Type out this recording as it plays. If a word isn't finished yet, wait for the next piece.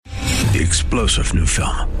the explosive new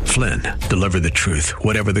film, Flynn, Deliver the Truth,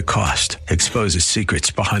 Whatever the Cost, exposes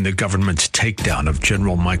secrets behind the government's takedown of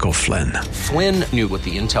General Michael Flynn. Flynn knew what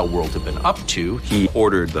the intel world had been up to. He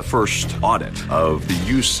ordered the first audit of the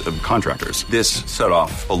use of contractors. This set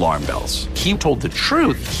off alarm bells. He told the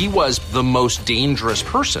truth. He was the most dangerous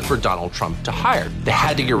person for Donald Trump to hire. They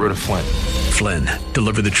had to get rid of Flynn. Flynn,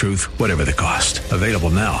 Deliver the Truth, Whatever the Cost. Available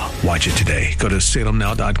now. Watch it today. Go to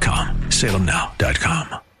salemnow.com.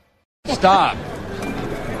 salemnow.com. Stop.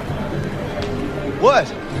 What?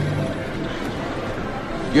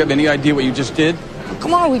 You have any idea what you just did?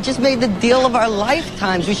 Come on, we just made the deal of our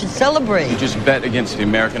lifetimes. We should celebrate. You just bet against the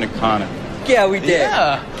American economy. Yeah, we did.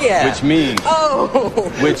 Yeah. Which means,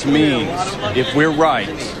 if we're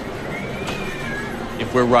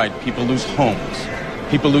right, people lose homes,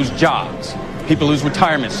 people lose jobs, people lose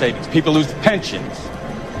retirement savings, people lose pensions.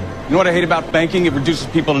 You know what I hate about banking? It reduces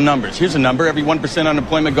people to numbers. Here's a number. Every 1%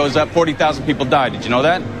 unemployment goes up, 40,000 people die. Did you know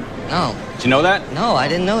that? No. Did you know that? No, I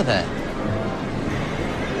didn't know that.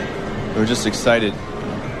 We were just excited.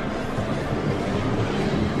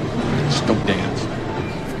 Just don't dance.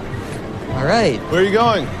 All right. Where are you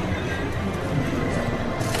going?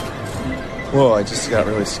 Whoa, I just got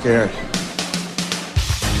really scared.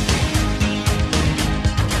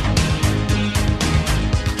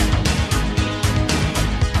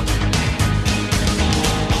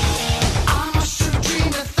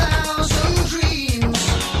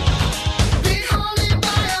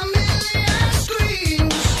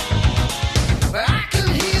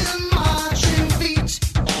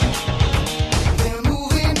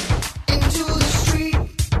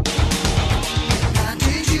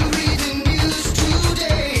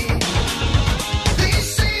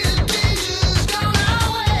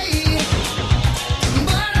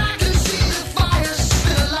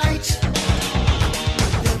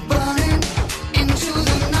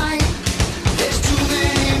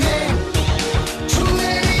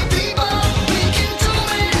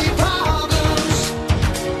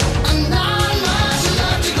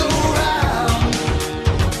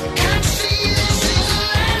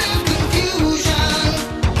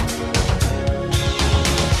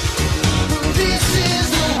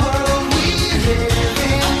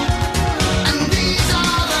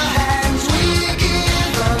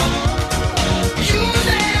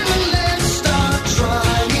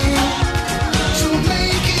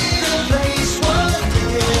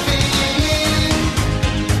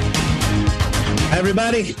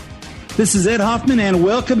 Everybody, this is Ed Hoffman, and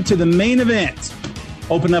welcome to the main event.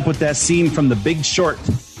 Open up with that scene from The Big Short.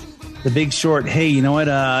 The Big Short. Hey, you know what?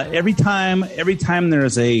 Every time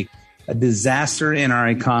there's a disaster in our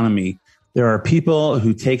economy, there are people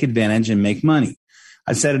who take advantage and make money.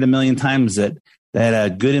 I've said it a million times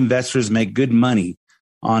that good investors make good money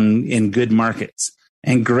in good markets,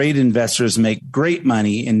 and great investors make great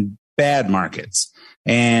money in bad markets.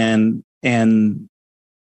 And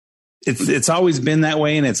it's always been that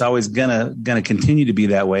way, and it's always gonna continue to be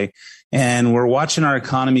that way. And we're watching our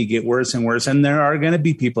economy get worse and worse. And there are going to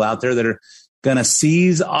be people out there that are going to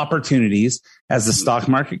seize opportunities as the stock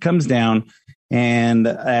market comes down, and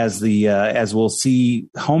as we'll see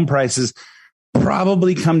home prices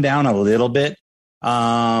probably come down a little bit.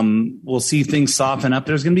 We'll see things soften up.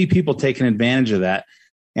 There's going to be people taking advantage of that,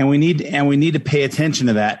 and we need to pay attention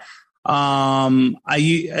to that. I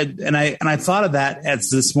thought of that as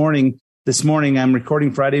this morning. This morning, I'm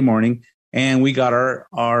recording Friday morning, and we got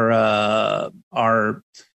our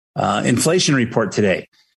inflation report today.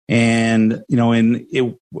 And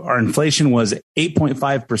our inflation was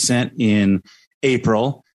 8.5% in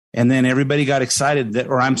April, and then everybody got excited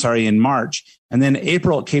in March, and then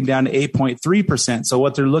April it came down to 8.3%. So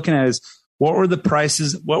what they're looking at is what were the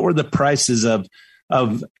prices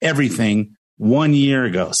of everything 1 year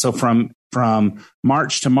ago. So from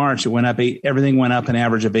March to March, it went up everything went up an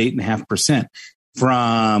average of 8.5%.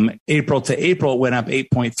 From April to April, it went up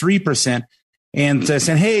 8.3%. And I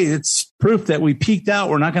said, hey, it's proof that we peaked out.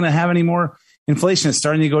 We're not going to have any more inflation. It's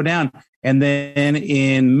starting to go down. And then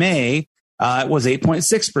in May, it was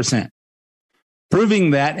 8.6%.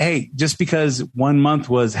 Proving that, hey, just because 1 month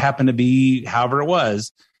happened to be however it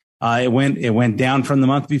was, it went down from the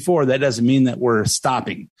month before. That doesn't mean that we're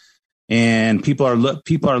stopping. And people are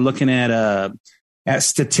looking at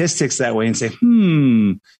statistics that way and say,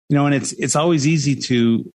 and it's always easy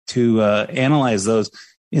to analyze those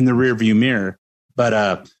in the rearview mirror,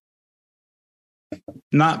 but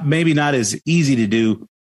not as easy to do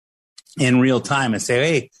in real time and say,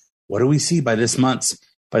 hey, what do we see by this month's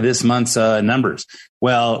numbers?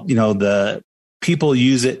 Well, the people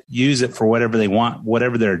use it for whatever they want,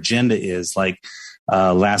 whatever their agenda is. Like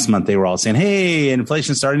last month they were all saying, hey,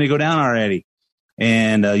 inflation's starting to go down already.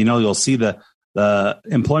 And, you'll see the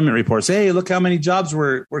employment reports. Hey, look how many jobs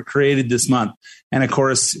were created this month. And of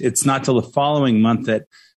course, it's not till the following month that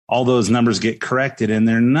all those numbers get corrected, and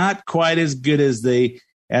they're not quite as good as they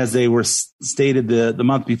were stated the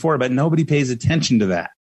month before, but nobody pays attention to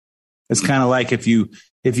that. It's kind of like if you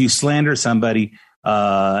slander somebody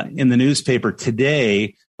in the newspaper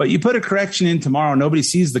today, but you put a correction in tomorrow, nobody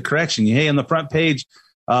sees the correction. Hey, on the front page,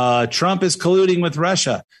 Trump is colluding with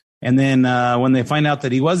Russia. And then when they find out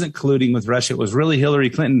that he wasn't colluding with Russia, it was really Hillary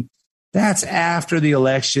Clinton. That's after the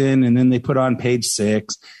election. And then they put on page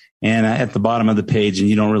 6 and at the bottom of the page, and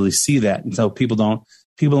you don't really see that. And so people don't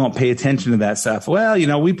pay attention to that stuff.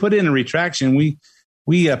 Well, we put in a retraction. We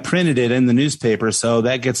printed it in the newspaper. So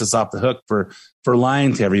that gets us off the hook for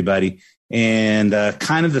lying to everybody. And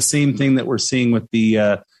kind of the same thing that we're seeing with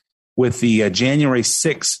the January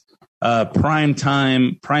 6th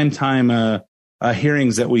primetime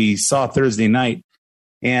hearings that we saw Thursday night.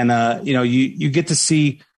 And you get to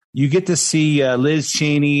see Liz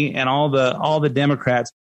Cheney and all the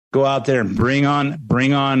Democrats go out there and bring on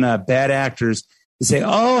bad actors to say,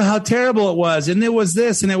 oh, how terrible it was, and it was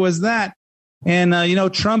this and it was that. And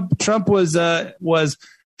Trump was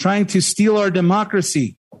trying to steal our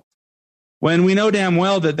democracy, when we know damn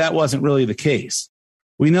well that wasn't really the case.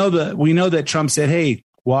 We know that Trump said, hey,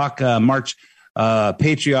 march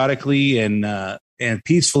patriotically and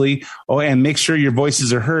peacefully, and make sure your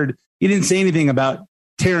voices are heard. He didn't say anything about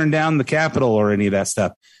tearing down the Capitol or any of that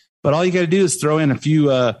stuff. But all you got to do is throw in a few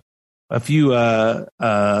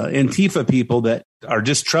Antifa people that are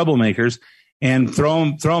just troublemakers, and throw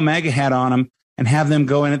a MAGA hat on them, and have them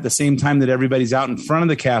go in at the same time that everybody's out in front of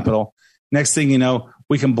the Capitol. Next thing you know,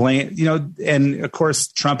 we can blame, and of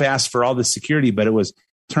course Trump asked for all the security, but it was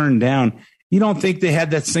turned down. You don't think they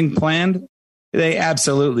had that thing planned? They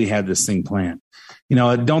absolutely had this thing planned.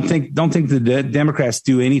 Don't think the Democrats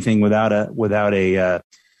do anything without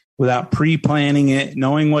pre-planning it,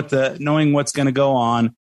 knowing what's going to go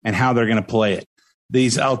on and how they're going to play it.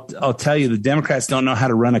 I'll tell you, the Democrats don't know how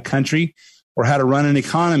to run a country or how to run an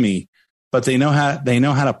economy, but they know how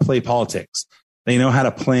to play politics. They know how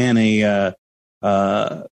to plan a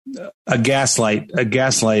gaslight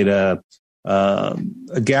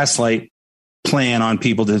plan on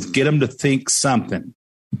people to get them to think something,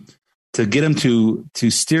 to get them to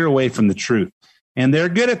steer away from the truth. And they're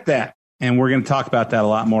good at that. And we're going to talk about that a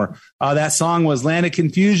lot more. That song was Land of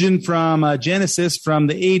Confusion from Genesis from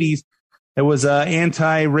the 80s. It was an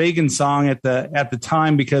anti-Reagan song at the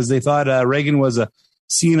time, because they thought Reagan was a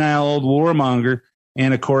senile old warmonger.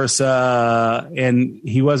 And of course, and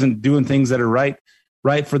he wasn't doing things that are right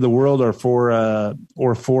for the world or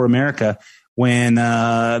for America, when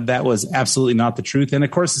that was absolutely not the truth. And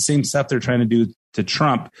of course, the same stuff they're trying to do to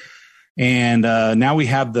Trump. And now we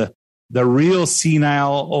have the real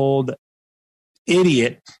senile old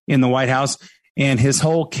idiot in the White House, and his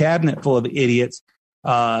whole cabinet full of idiots.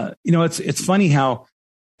 It's funny how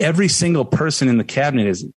every single person in the cabinet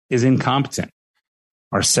is incompetent.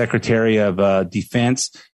 Our Secretary of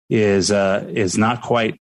Defense is not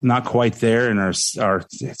quite there, and our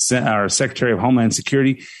Secretary of Homeland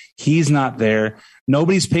Security, he's not there.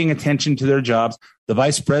 Nobody's paying attention to their jobs. The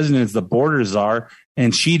Vice President is the border czar,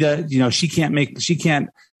 and she can't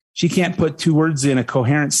put two words in a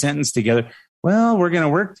coherent sentence together. Well, we're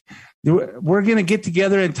going to get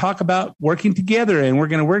together and talk about working together, and we're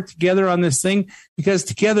going to work together on this thing because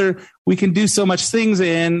together we can do so much things,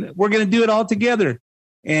 and we're going to do it all together.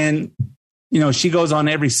 And, she goes on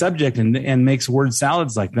every subject and makes word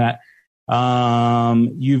salads like that.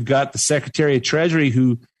 You've got the Secretary of Treasury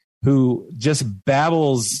who just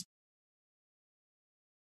babbles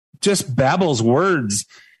words.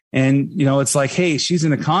 And, it's like, hey, she's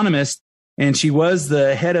an economist, and she was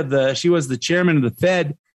the chairman of the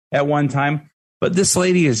Fed at one time, but this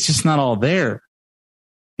lady is just not all there.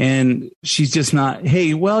 And she's just not,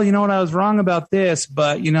 hey, well, you know what? I was wrong about this,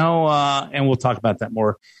 but, and we'll talk about that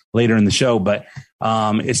more later in the show. But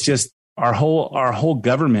it's just our whole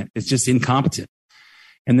government is just incompetent.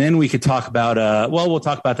 And then we could talk about, we'll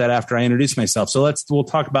talk about that after I introduce myself. So we'll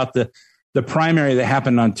talk about the primary that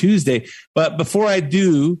happened on Tuesday. But before I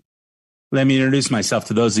do, let me introduce myself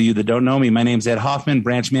to those of you that don't know me. My name's Ed Hoffman,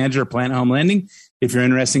 branch manager of Plant Home Lending. If you're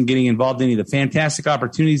interested in getting involved in any of the fantastic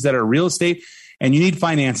opportunities that are real estate and you need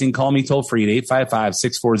financing, call me toll free at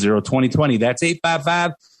 855-640-2020. That's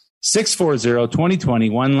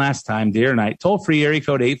 855-640-2020. One last time, day or night. Toll free, area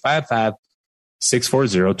code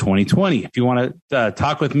 855-640-2020. If you want to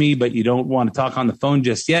talk with me, but you don't want to talk on the phone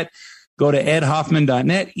just yet, go to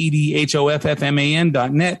edhoffman.net,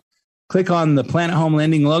 edhoffman.net. click on the Planet Home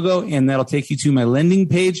Lending logo, and that'll take you to my lending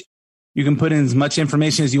page. You can put in as much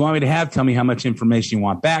information as you want me to have. Tell me how much information you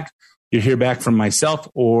want back. You'll hear back from myself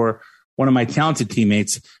or one of my talented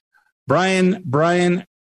teammates, Brian,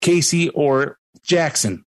 Casey, or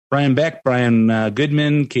Jackson. Brian Beck, Brian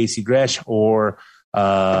Goodman, Casey Gresh, or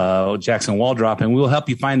Jackson Waldrop, and we'll help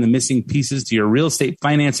you find the missing pieces to your real estate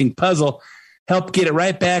financing puzzle, help get it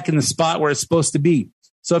right back in the spot where it's supposed to be.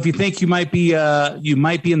 So if you think you might be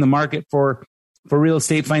in the market for real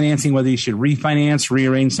estate financing, whether you should refinance,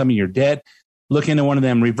 rearrange some of your debt, look into one of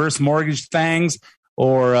them reverse mortgage things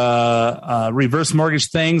or reverse mortgage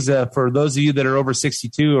things for those of you that are over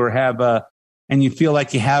 62 or have and you feel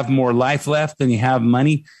like you have more life left than you have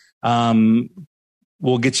money.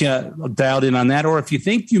 We'll get you dialed in on that. Or if you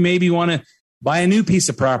think you maybe want to buy a new piece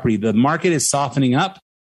of property, the market is softening up.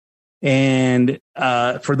 And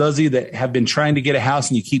for those of you that have been trying to get a house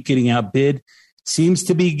and you keep getting outbid, seems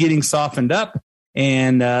to be getting softened up.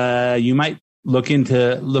 And you might look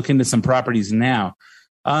into some properties now.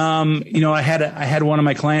 I had one of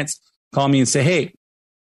my clients call me and say, "Hey,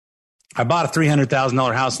 I bought a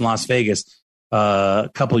 $300,000 house in Las Vegas a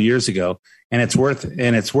couple of years ago, and it's worth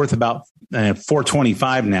about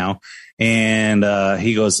 $425 now." And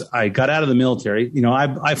he goes, "I got out of the military.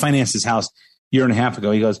 I financed his house a year and a half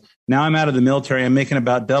ago." He goes, "Now I'm out of the military. I'm making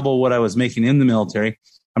about double what I was making in the military.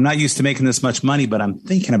 I'm not used to making this much money, but I'm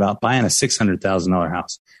thinking about buying a $600,000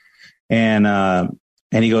 house."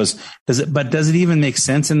 And he goes, does it even make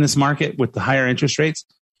sense in this market with the higher interest rates?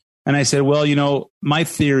 And I said, well, my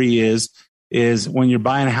theory is when you're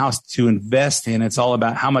buying a house to invest in, it's all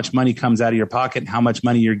about how much money comes out of your pocket and how much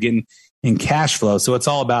money you're getting in cash flow. So it's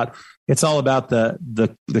all about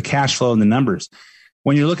the cash flow and the numbers.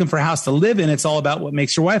 When you're looking for a house to live in, it's all about what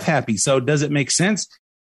makes your wife happy. So does it make sense?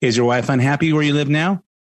 Is your wife unhappy where you live now?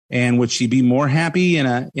 And would she be more happy in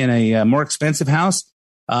a more expensive house?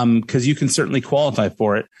 Because you can certainly qualify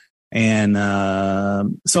for it. And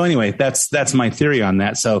so anyway, that's my theory on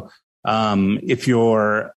that. So if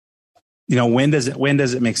you're, when does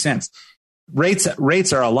it make sense?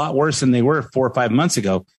 Rates are a lot worse than they were 4 or 5 months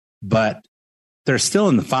ago, but they're still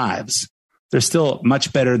in the fives. They're still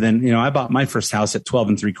much better than, I bought my first house at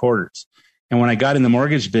 12 3/4. And when I got in the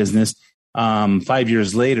mortgage business 5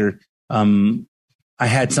 years later, I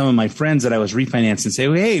had some of my friends that I was refinancing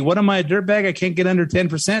say, "Hey, what am I, a dirtbag? I can't get under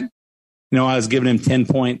 10%. I was giving him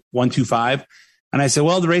 10.125. And I said,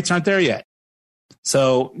 well, the rates aren't there yet.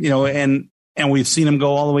 So, and we've seen them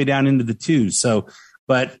go all the way down into the twos. So,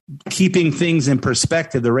 but keeping things in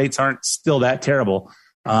perspective, the rates aren't still that terrible.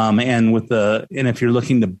 And if you're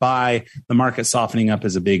looking to buy, the market softening up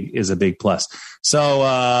is a big plus. So,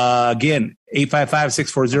 again,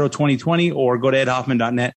 855-640-2020 or go to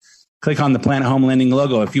edhoffman.net. Click on the Planet Home Lending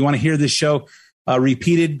logo. If you want to hear this show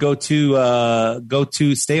repeated, go to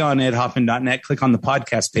stay on edhoffman.net. Click on the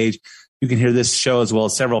podcast page. You can hear this show as well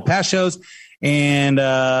as several past shows. And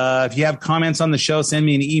if you have comments on the show, send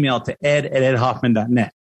me an email to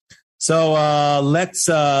ed@edhoffman.net. So let's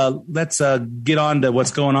get on to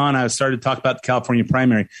what's going on. I started to talk about the California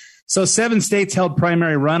primary. So 7 states held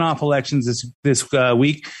primary runoff elections this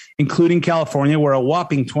week, including California, where a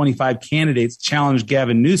whopping 25 candidates challenged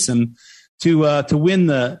Gavin Newsom to win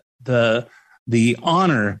the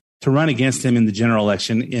honor to run against him in the general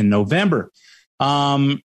election in November.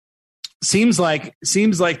 Seems like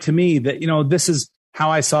to me that this is how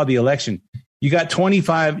I saw the election. You got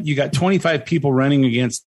 25 people running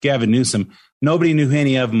against Gavin Newsom. Nobody knew who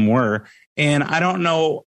any of them were, and I don't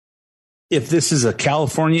know if this is a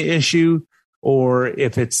California issue or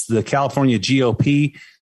if it's the California GOP,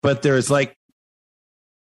 but there's like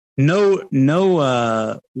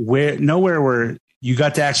nowhere where you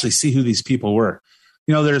got to actually see who these people were.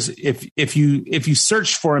 There's if you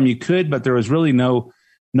searched for them, you could, but there was really no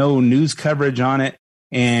news coverage on it.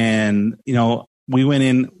 And, we went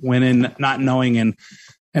in not knowing. And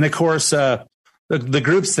of course, the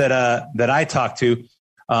groups that I talked to,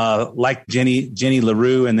 liked Jenny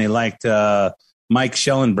LaRue, and they liked Mike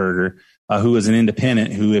Schellenberger, who was an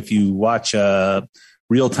independent, who, if you watch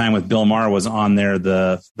Real Time with Bill Maher, was on there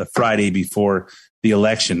the Friday before the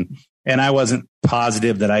election. And I wasn't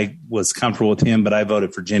positive that I was comfortable with him, but I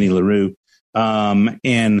voted for Jenny LaRue.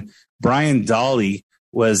 And Brian Dahle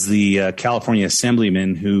was the California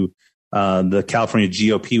assemblyman who the California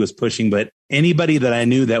GOP was pushing. But anybody that I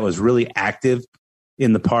knew that was really active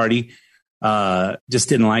in the party just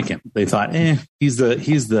didn't like him. They thought, he's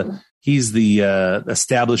the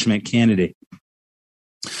establishment candidate.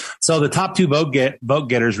 So the top 2 vote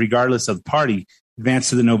getters, regardless of the party,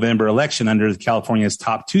 advanced to the November election under California's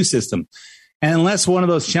top 2 system. And unless one of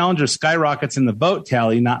those challengers skyrockets in the vote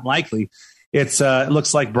tally, not likely, it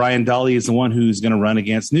looks like Brian Dahle is the one who's going to run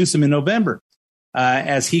against Newsom in November.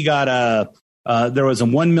 As he got there was a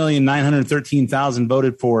 1,913,000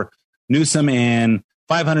 voted for Newsom and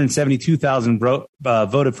 572,000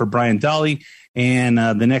 voted for Brian Dahle. And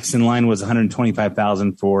the next in line was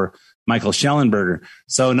 125,000 for Michael Schellenberger.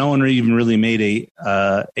 So no one even really made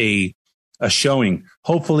a showing.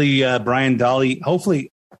 Hopefully, Brian Dahle,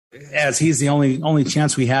 as he's the only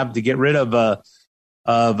chance we have to get rid of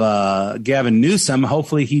Gavin Newsom,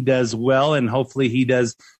 hopefully he does well, and hopefully he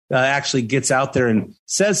does actually gets out there and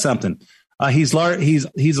says something. He's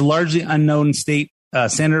a largely unknown state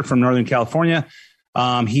senator from Northern California.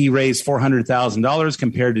 He raised $400,000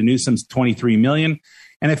 compared to Newsom's $23 million.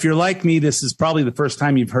 And if you're like me, this is probably the first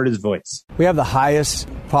time you've heard his voice. We have the highest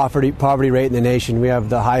poverty rate in the nation. We have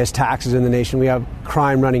the highest taxes in the nation. We have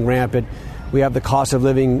crime running rampant. We have the cost of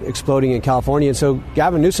living exploding in California. And so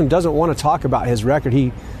Gavin Newsom doesn't want to talk about his record.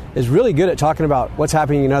 He is really good at talking about what's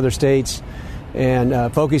happening in other states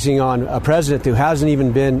and focusing on a president who hasn't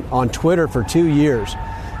even been on Twitter for 2 years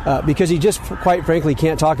because he just, quite frankly,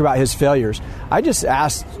 can't talk about his failures. I just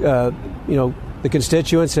asked, the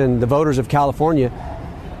constituents and the voters of California,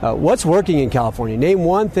 what's working in California? Name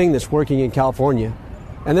one thing that's working in California.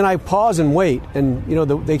 And then I pause and wait, and,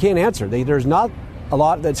 they can't answer. There's not a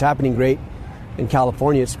lot that's happening great in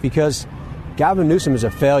California. It's because Gavin Newsom is a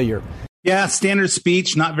failure. Yeah, standard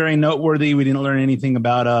speech, not very noteworthy. We didn't learn anything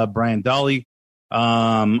about Brian Dahle.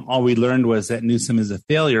 All we learned was that Newsom is a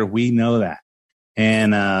failure. We know that.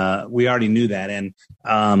 And we already knew that. And,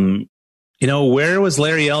 where was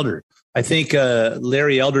Larry Elder? I think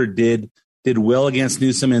Larry Elder did well against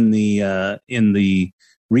Newsom in the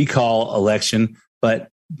recall election, but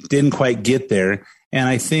didn't quite get there. And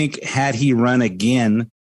I think had he run again,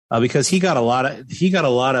 because he got a lot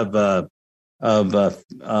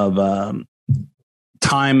of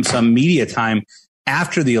time, some media time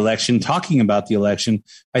after the election, talking about the election,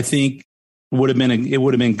 I think it would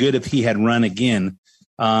have been good if he had run again.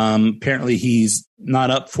 Apparently, he's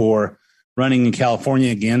not up for running in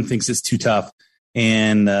California again. Thinks it's too tough,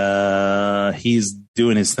 and he's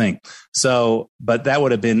doing his thing. So, but that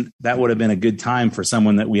would have been a good time for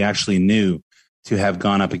someone that we actually knew to have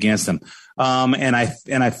gone up against him. And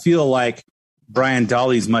I feel like Brian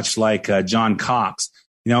Dahle's much like John Cox.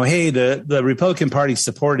 Hey, the Republican Party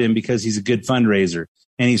supported him because he's a good fundraiser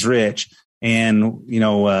and he's rich. And,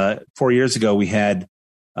 4 years ago we had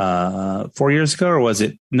 4 years ago, or was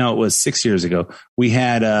it? No, it was 6 years ago. We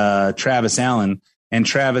had Travis Allen, and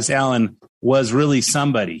Travis Allen was really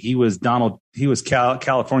somebody. He was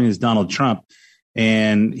California's Donald Trump.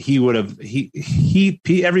 And he would have,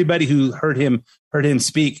 everybody who heard him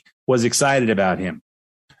speak was excited about him.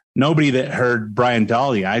 Nobody that heard Brian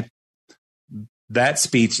Dahle, that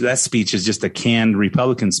speech is just a canned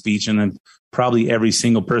Republican speech. And then probably every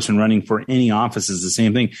single person running for any office is the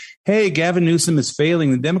same thing. Hey, Gavin Newsom is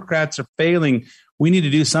failing. The Democrats are failing. We need to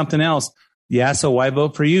do something else. Yeah. So why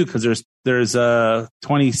vote for you? Because there's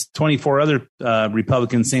 24 other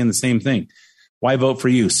Republicans saying the same thing. Why vote for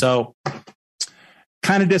you? So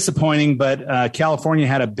kind of disappointing, but California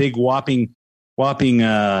had a big whopping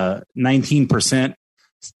 19%.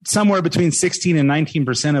 Somewhere between 16 and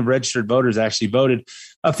 19% of registered voters actually voted.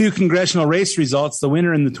 A few congressional race results. The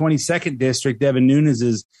winner in the 22nd district, Devin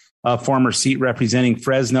Nunes's former seat representing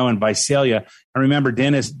Fresno and Visalia. And remember,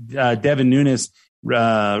 Devin Nunes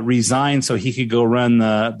resigned so he could go run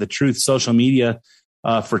the Truth social media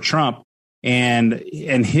for Trump. And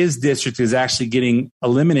his district is actually getting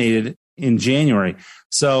eliminated in January.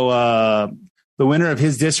 So the winner of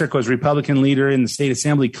his district was Republican leader in the state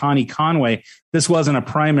assembly, Connie Conway. This wasn't a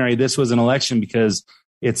primary. This was an election because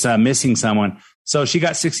it's missing someone. So she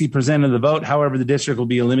got 60% of the vote. However, the district will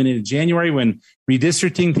be eliminated in January when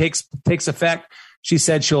redistricting takes effect. She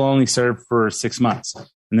said she'll only serve for 6 months,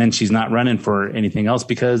 and then she's not running for anything else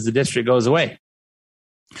because the district goes away.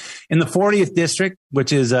 In the 40th district,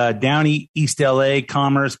 which is Downey, East LA,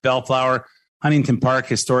 Commerce, Bellflower, Huntington Park,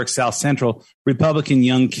 Historic South Central, Republican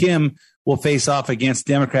Young Kim will face off against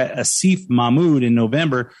Democrat Asif Mahmood in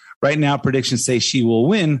November. Right now, predictions say she will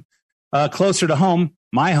win. Closer to home,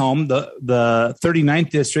 my home, the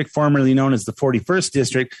 39th district, formerly known as the 41st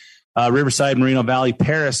district, Riverside, Moreno Valley,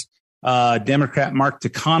 Paris, Democrat Mark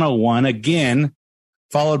Takano won again,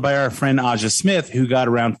 followed by our friend Aja Smith, who got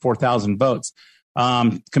around 4,000 votes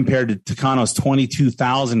compared to Takano's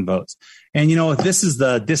 22,000 votes. And, this is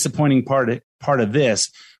the disappointing part of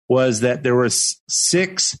this was that there was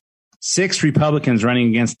six Republicans running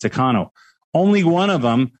against Takano. Only one of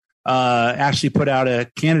them actually put out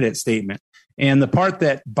a candidate statement. And the part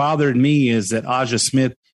that bothered me is that Aja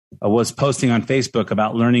Smith was posting on Facebook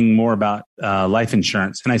about learning more about life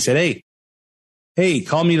insurance. And I said, hey,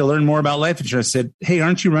 call me to learn more about life insurance. I said, hey,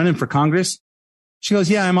 aren't you running for Congress? She goes,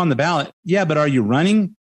 yeah, I'm on the ballot. Yeah, but are you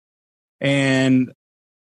running? And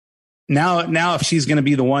now if she's going to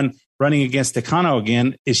be the one running against Takano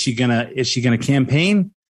again, is she gonna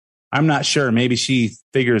campaign? I'm not sure. Maybe she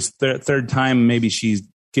figures third time, maybe she's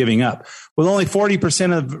giving up. With only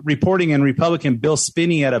 40% of reporting and Republican Bill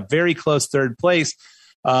Spinney at a very close third place,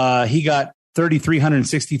 he got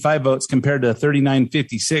 3,365 votes compared to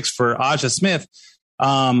 3,956 for Aja Smith.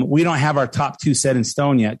 We don't have our top two set in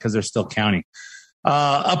stone yet because they're still counting.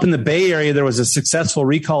 Up in the Bay Area, there was a successful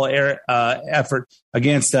recall effort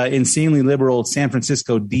against insanely liberal San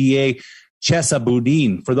Francisco DA Chesa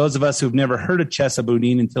Boudin. For those of us who've never heard of Chesa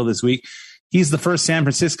Boudin until this week, he's the first San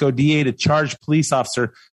Francisco DA to charge police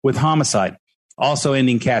officer with homicide. Also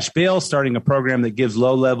ending cash bail, starting a program that gives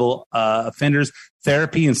low-level offenders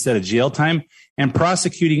therapy instead of jail time, and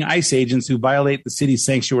prosecuting ICE agents who violate the city's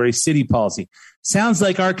sanctuary city policy. Sounds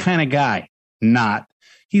like our kind of guy. Not.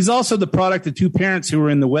 He's also the product of two parents who were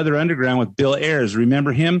in the Weather Underground with Bill Ayers.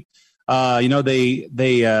 Remember him? They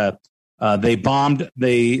bombed.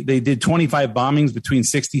 They did 25 bombings between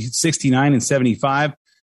 69 and 75.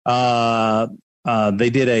 They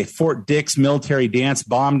did a Fort Dix military dance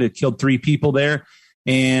bomb that killed 3 people there.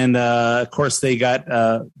 And, of course, they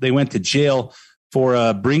went to jail for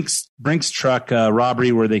a Brinks truck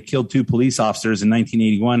robbery where they killed 2 police officers in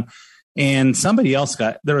 1981. And somebody else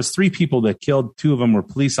there was 3 people that killed. 2 of them were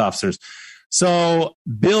police officers. So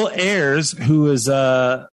Bill Ayers, who is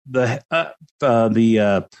the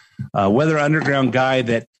Weather Underground guy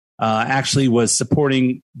that actually was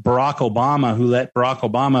supporting Barack Obama, who let Barack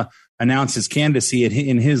Obama announce his candidacy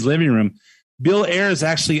in his living room. Bill Ayers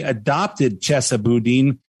actually adopted Chesa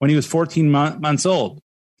Boudin when he was 14 months old.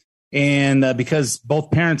 And because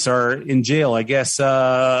both parents are in jail, I guess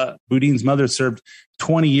Boudin's mother served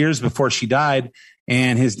 20 years before she died,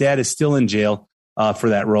 and his dad is still in jail for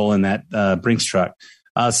that role in that Brinks truck.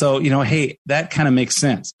 So, hey, that kind of makes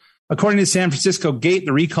sense. According to San Francisco Gate,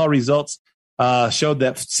 the recall results showed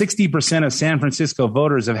that 60% of San Francisco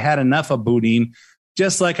voters have had enough of Boudin,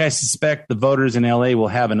 just like I suspect the voters in L.A. will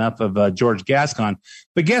have enough of George Gascon.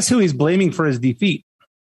 But guess who he's blaming for his defeat?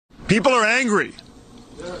 People are angry.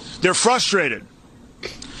 They're frustrated.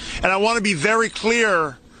 And I want to be very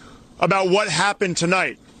clear about what happened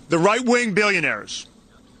tonight. The right-wing billionaires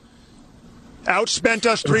outspent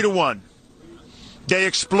us 3-1. They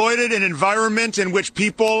exploited an environment in which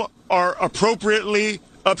people are appropriately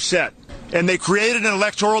upset. And they created an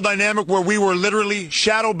electoral dynamic where we were literally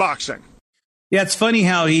shadow boxing. Yeah, it's funny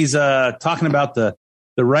how he's talking about the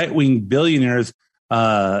right-wing billionaires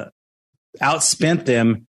outspent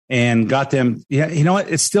them and got them. Yeah, you know what?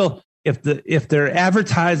 It's still, if they're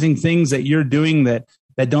advertising things that you're doing that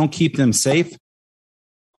don't keep them safe,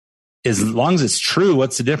 as long as it's true,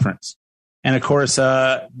 what's the difference? And of course,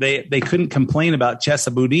 they couldn't complain about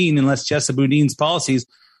Chesa Boudin unless Chesa Boudin's policies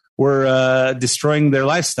were destroying their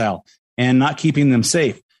lifestyle and not keeping them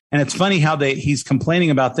safe. And it's funny how he's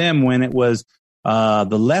complaining about them when it was the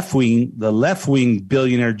left wing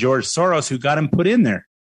billionaire George Soros who got him put in there.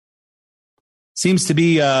 Seems to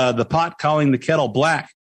be the pot calling the kettle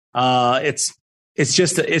black. It's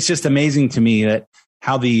just amazing to me that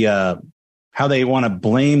how they want to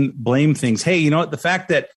blame things. Hey, you know what? The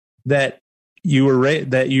fact that you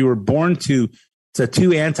were born to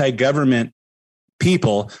 2 anti-government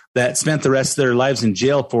people that spent the rest of their lives in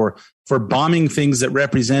jail for bombing things that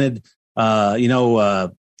represented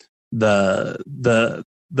the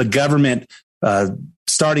government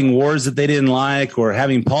starting wars that they didn't like or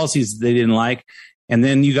having policies that they didn't like, and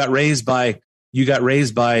then you got raised by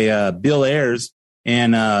Bill Ayers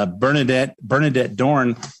and Bernadette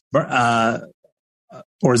Dorn,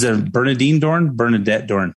 or is it Bernadine Dorn? Bernadette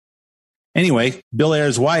Dorn. Anyway, Bill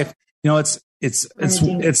Ayers' wife. It's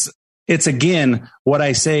again what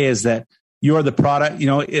I say is that you're the product.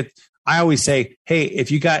 I always say, hey,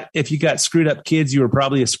 if you got screwed up kids, you were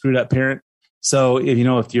probably a screwed up parent. So if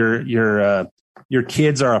your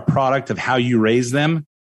kids are a product of how you raise them,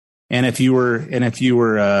 and if you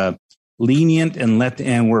were lenient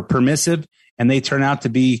and were permissive, and they turn out to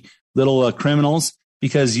be little criminals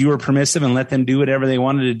because you were permissive and let them do whatever they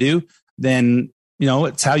wanted to do, then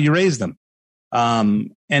it's how you raise them.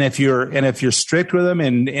 And if you're strict with them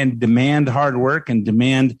and demand hard work and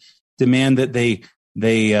demand that they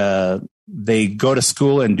go to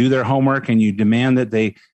school and do their homework, and you demand that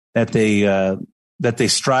they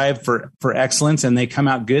strive for excellence and they come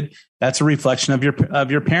out good, that's a reflection of your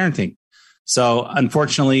parenting. So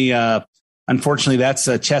unfortunately, unfortunately, that's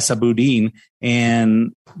Chesa Boudin,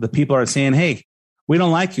 and the people are saying, "Hey, we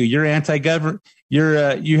don't like you. You're anti-government.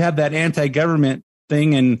 You have that anti-government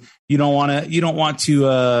thing, and you don't want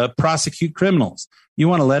to prosecute criminals. You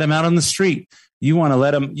want to let them out on the street. You want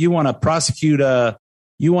to prosecute the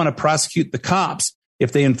cops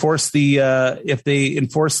if they enforce the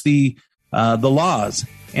laws."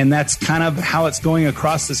 And that's kind of how it's going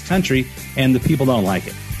across this country, and the people don't like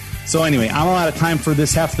it. So anyway, I'm all out of time for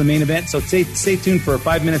this half of the main event. So stay tuned for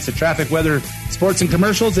 5 minutes of traffic, weather, sports, and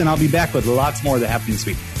commercials, and I'll be back with lots more that happened this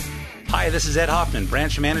week. Hi, this is Ed Hoffman,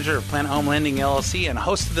 branch manager of Planet Home Lending LLC and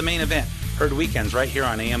host of the main event, heard weekends right here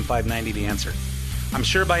on AM 590 The Answer. I'm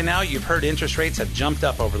sure by now you've heard interest rates have jumped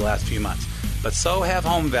up over the last few months, but so have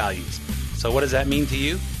home values. So what does that mean to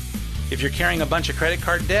you? If you're carrying a bunch of credit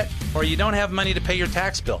card debt, or you don't have money to pay your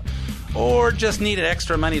tax bill, or just needed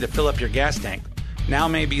extra money to fill up your gas tank, now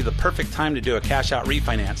may be the perfect time to do a cash-out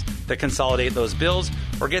refinance to consolidate those bills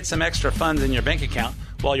or get some extra funds in your bank account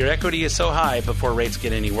while your equity is so high before rates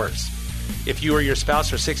get any worse. If you or your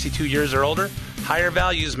spouse are 62 years or older, higher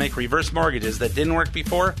values make reverse mortgages that didn't work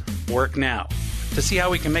before work now. To see how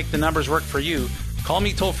we can make the numbers work for you, call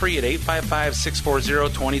me toll-free at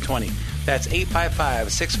 855-640-2020. That's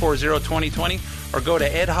 855-640-2020, or go to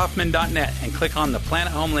edhoffman.net and click on the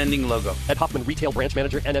Planet Home Lending logo. Ed Hoffman, Retail Branch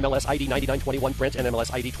Manager, NMLS ID 9921, Branch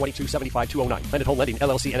NMLS ID 2275209. Planet Home Lending,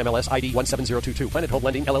 LLC, NMLS ID 17022. Planet Home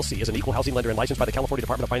Lending, LLC is an equal housing lender and licensed by the California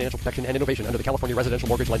Department of Financial Protection and Innovation under the California Residential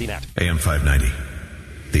Mortgage Lending Act. AM 590,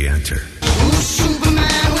 The Answer. Ooh,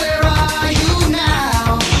 Superman, where are you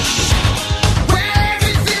now?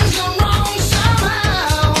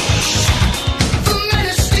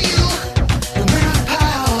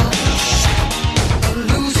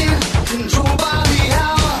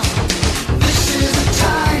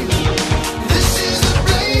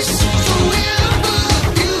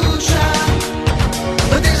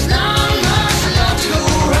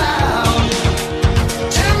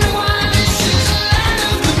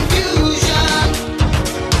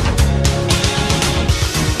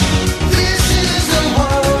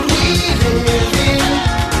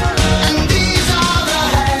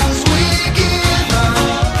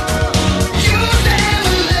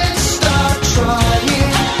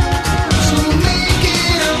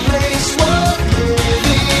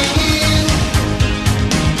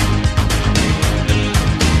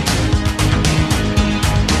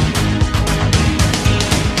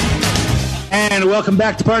 Welcome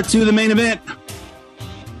back to part 2 of the main event.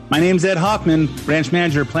 My name's Ed Hoffman, branch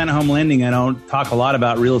manager of Planet Home Lending. I don't talk a lot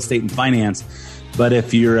about real estate and finance, but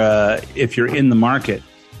if you're in the market,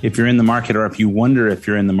 or if you wonder if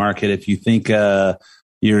you're in the market, if you think your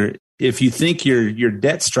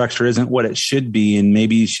debt structure isn't what it should be, and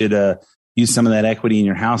maybe you should use some of that equity in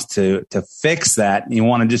your house to fix that, and you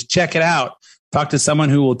want to just check it out, talk to someone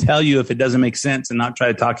who will tell you if it doesn't make sense and not try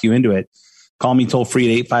to talk you into it. Call me toll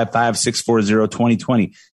free at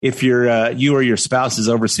 855-640-2020. If you or your spouse is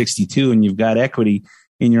over 62 and you've got equity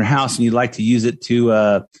in your house and you'd like to use it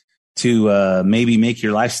to maybe make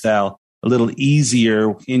your lifestyle a little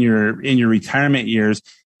easier in your retirement years,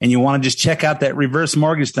 and you want to just check out that reverse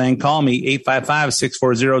mortgage thing, call me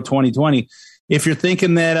 855-640-2020. If you're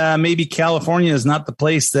thinking that maybe California is not the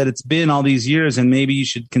place that it's been all these years, and maybe you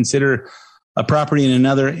should consider a property in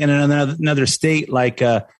another state like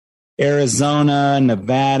Arizona,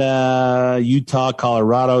 Nevada, Utah,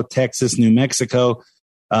 Colorado, Texas, New Mexico,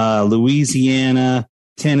 Louisiana,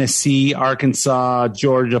 Tennessee, Arkansas,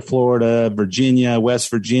 Georgia, Florida, Virginia, West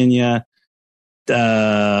Virginia,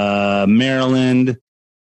 Maryland,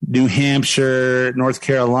 New Hampshire, North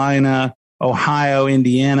Carolina, Ohio,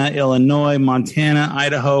 Indiana, Illinois, Montana,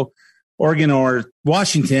 Idaho, Oregon, or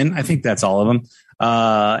Washington. I think that's all of them.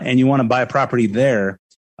 And you want to buy a property there,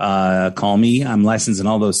 call me. I'm licensed in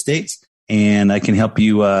all those states, and I can help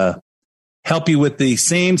you with the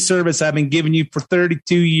same service I've been giving you for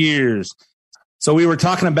 32 years. So we were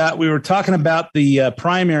talking about the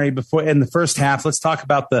primary before in the first half. Let's talk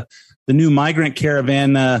about the new migrant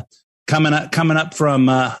caravan coming up from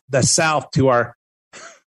the south to our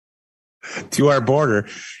border.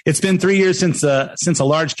 It's been 3 years since a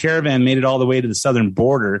large caravan made it all the way to the southern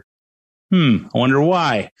border. I wonder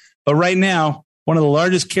why. But right now, one of the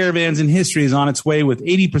largest caravans in history is on its way, with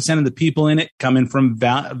 80% of the people in it coming from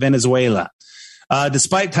Venezuela.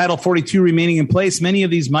 Despite Title 42 remaining in place, many of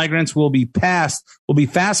these migrants will be fast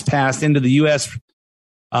passed into the U.S.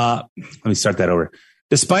 Let me start that over.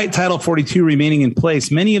 Despite Title 42 remaining in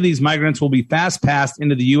place, many of these migrants will be fast passed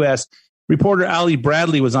into the U.S. Reporter Ali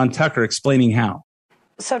Bradley was on Tucker explaining how.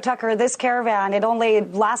 So, Tucker, this caravan, it only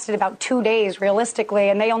lasted about 2 days, realistically,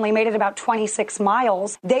 and they only made it about 26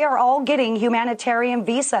 miles. They are all getting humanitarian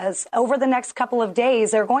visas. Over the next couple of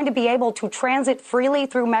days, they're going to be able to transit freely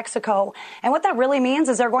through Mexico. And what that really means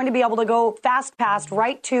is they're going to be able to go fast past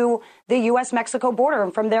right to the U.S.-Mexico border,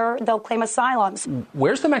 and from there, they'll claim asylums.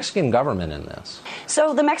 Where's the Mexican government in this?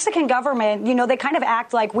 So the Mexican government, they kind of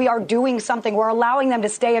act like we are doing something. We're allowing them to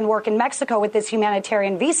stay and work in Mexico with this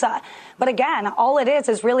humanitarian visa. But again, all it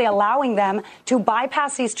is really allowing them to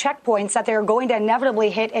bypass these checkpoints that they're going to inevitably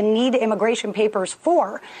hit and need immigration papers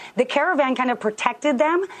for. The caravan kind of protected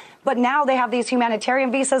them, but now they have these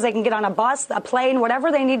humanitarian visas. They can get on a bus, a plane,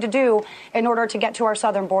 whatever they need to do in order to get to our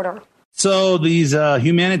southern border. So these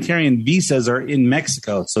humanitarian visas are in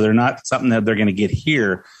Mexico, so they're not something that they're going to get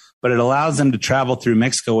here, but it allows them to travel through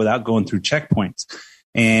Mexico without going through checkpoints.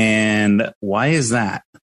 And why is that?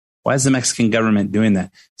 Why is the Mexican government doing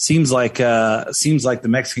that? Seems like the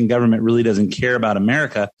Mexican government really doesn't care about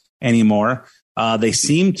America anymore. They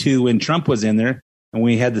seem to, when Trump was in there and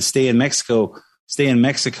we had the stay in Mexico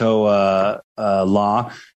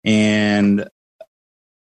law, and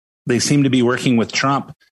they seem to be working with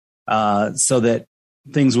Trump so that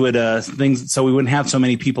so we wouldn't have so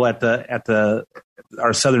many people at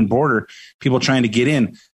our southern border, people trying to get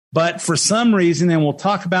in. But for some reason, and we'll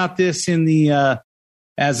talk about this in the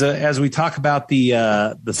as we talk about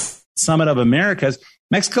the Summit of Americas,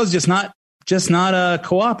 Mexico's just not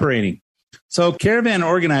cooperating. So caravan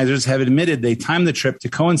organizers have admitted they timed the trip to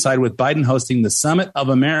coincide with Biden hosting the Summit of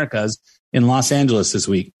Americas in Los Angeles this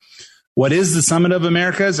week. What is the Summit of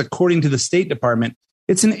Americas? According to the State Department,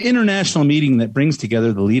 it's an international meeting that brings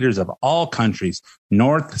together the leaders of all countries,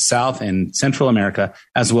 North, South, and Central America,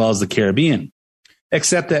 as well as the Caribbean.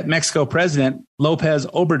 Except that Mexico President Lopez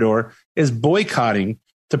Obrador is boycotting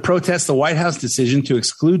to protest the White House decision to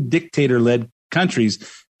exclude dictator-led countries,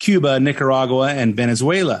 Cuba, Nicaragua, and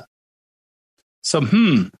Venezuela. So,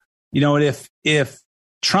 if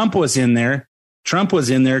Trump was in there, Trump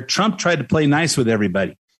tried to play nice with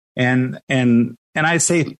everybody. And I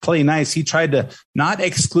say play nice. He tried to not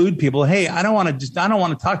exclude people. Hey, I don't want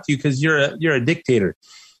to talk to you because you're a dictator.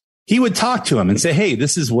 He would talk to him and say, hey,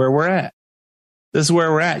 this is where we're at. This is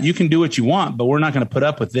where we're at. You can do what you want, but we're not going to put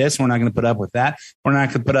up with this. We're not going to put up with that. We're not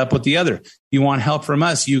going to put up with the other. You want help from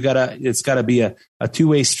us. It's gotta be a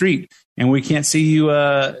two-way street. And we can't see you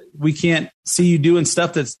doing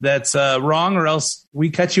stuff that's wrong, or else we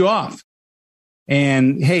cut you off.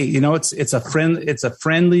 And hey, it's a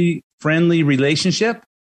friendly relationship,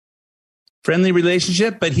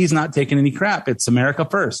 but he's not taking any crap. It's America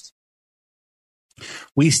first.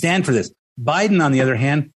 We stand for this. Biden, on the other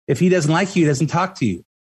hand, if he doesn't like you, he doesn't talk to you.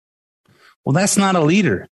 Well, that's not a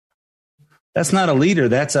leader. That's not a leader.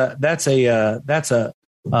 That's a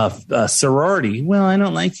sorority. Well, I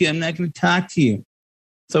don't like you. I'm not going to talk to you.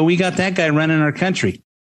 So we got that guy running our country.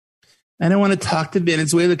 I don't want to talk to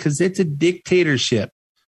Venezuela because it's a dictatorship.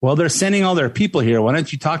 Well, they're sending all their people here. Why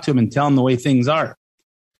don't you talk to them and tell them the way things are?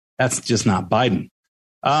 That's just not Biden.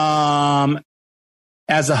 As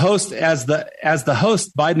the host,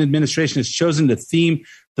 Biden administration has chosen the theme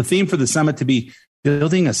for the summit to be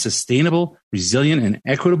building a sustainable, resilient, and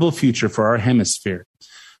equitable future for our hemisphere.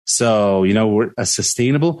 So, we're a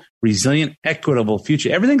sustainable, resilient, equitable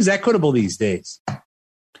future. Everything's equitable these days.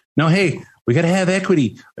 No, hey, we got to have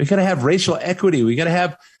equity. We got to have racial equity. We got to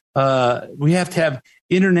have, we have to have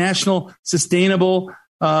international, sustainable,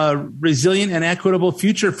 resilient, and equitable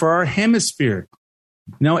future for our hemisphere.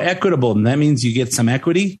 Equitable. And that means you get some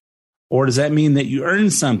equity, or does that mean that you earn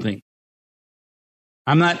something?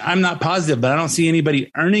 I'm not positive, but I don't see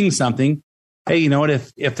anybody earning something. Hey, you know what?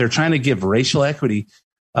 If they're trying to give racial equity,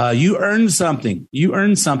 you earn something. You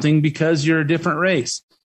earn something because you're a different race.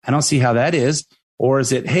 I don't see how that is. Or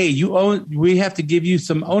is it, hey, we have to give you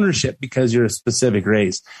some ownership because you're a specific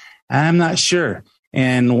race? I'm not sure.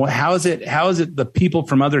 And how is it the people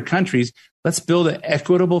from other countries? Let's build an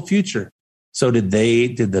equitable future. So did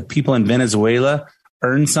the people in Venezuela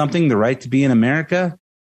earn something, the right to be in America?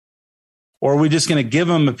 Or are we just going to give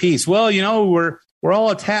them a piece? Well, we're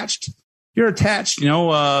all attached. You're attached.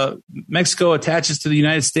 Mexico attaches to the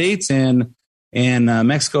United States, and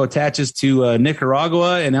Mexico attaches to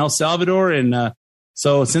Nicaragua and El Salvador. And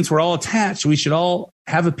so since we're all attached, we should all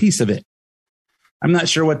have a piece of it. I'm not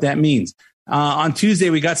sure what that means. On Tuesday,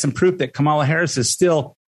 we got some proof that Kamala Harris is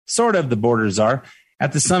still sort of the border czar.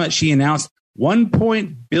 At the summit, she announced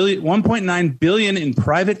 $1.9 billion in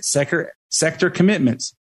private sector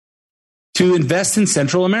commitments to invest in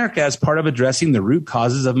Central America as part of addressing the root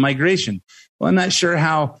causes of migration. Well, I'm not sure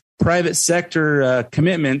how private sector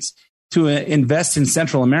commitments to invest in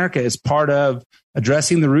Central America is part of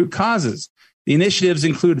addressing the root causes. The initiatives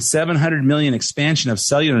include $700 million expansion of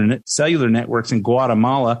cellular networks in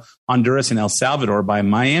Guatemala, Honduras, and El Salvador by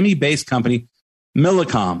Miami-based company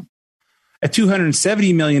Millicom, a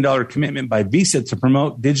 $270 million commitment by Visa to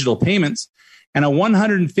promote digital payments, and a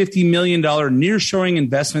 $150 million nearshoring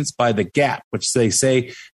investments by the Gap, which they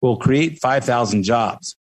say will create 5,000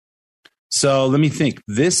 jobs. So let me think.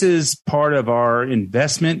 This is part of our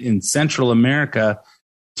investment in Central America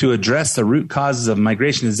to address the root causes of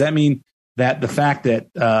migration. Does that mean that the fact that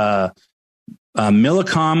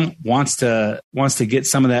Millicom wants to get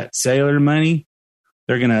some of that cellular money,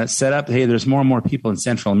 they're going to set up, hey, there's more and more people in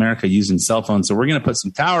Central America using cell phones, so we're going to put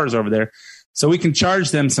some towers over there so we can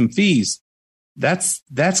charge them some fees. That's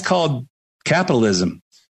called capitalism.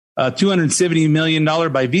 $270 million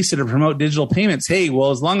by Visa to promote digital payments. Hey,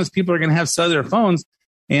 well, as long as people are going to have cellular phones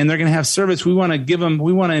and they're going to have service, we want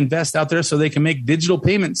to invest out there so they can make digital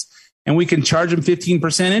payments and we can charge them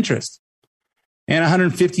 15% interest. And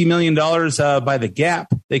 $150 million by the Gap.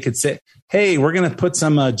 They could say, hey, we're going to put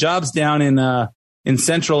some jobs down in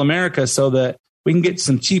Central America so that we can get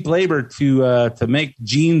some cheap labor to make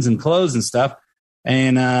jeans and clothes and stuff.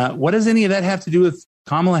 And what does any of that have to do with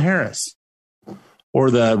Kamala Harris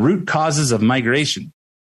or the root causes of migration?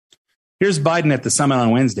 Here's Biden at the summit on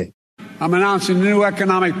Wednesday. I'm announcing a new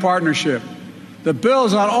economic partnership that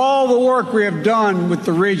builds on all the work we have done with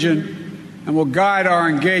the region and will guide our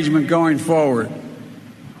engagement going forward.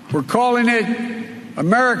 We're calling it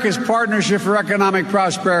America's Partnership for Economic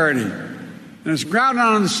Prosperity, and it's grounded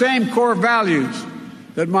on the same core values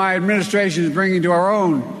that my administration is bringing to our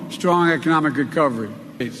own strong economic recovery.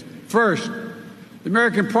 First, the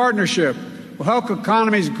American Partnership will help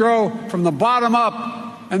economies grow from the bottom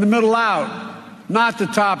up and the middle out, not the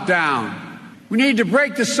top down. We need to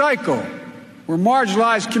break the cycle where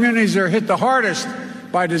marginalized communities are hit the hardest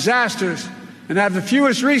by disasters and have the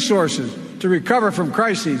fewest resources to recover from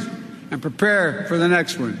crises and prepare for the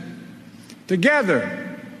next one.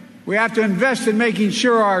 Together, we have to invest in making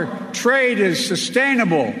sure our trade is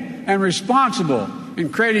sustainable and responsible in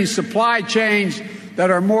creating supply chains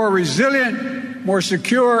that are more resilient, more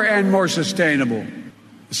secure, and more sustainable.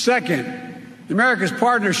 Second, America's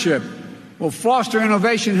Partnership will foster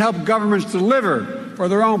innovation and help governments deliver for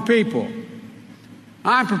their own people.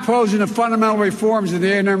 I'm proposing the fundamental reforms of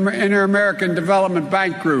the Inter-American Development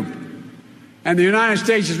Bank Group, and the United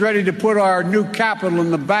States is ready to put our new capital in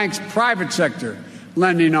the bank's private sector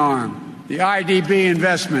lending arm, the IDB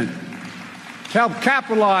investment, to help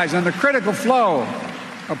capitalize on the critical flow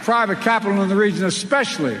of private capital in the region,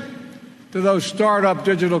 especially to those startup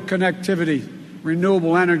digital connectivity,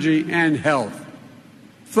 renewable energy, and health.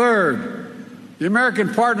 Third, the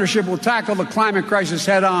American Partnership will tackle the climate crisis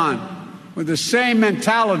head on with the same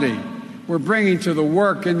mentality we're bringing to the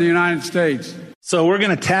work in the United States. So we're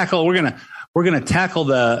going to tackle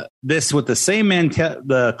this with the same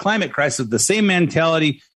the climate crisis with the same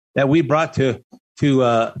mentality that we brought to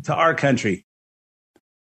our country.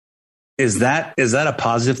 Is that a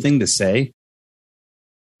positive thing to say?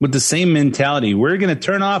 With the same mentality, we're going to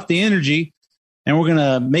turn off the energy, and we're going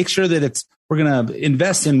to make sure that we're going to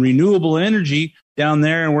invest in renewable energy down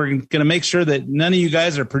there, and we're going to make sure that none of you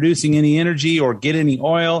guys are producing any energy or get any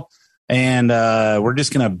oil. And we're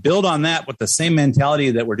just going to build on that with the same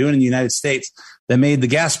mentality that we're doing in the United States that made the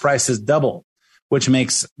gas prices double, which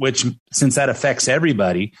since that affects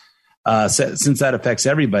everybody,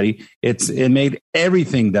 it made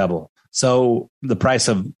everything double. So the price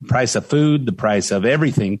of food, the price of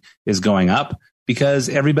everything is going up because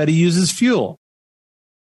everybody uses fuel.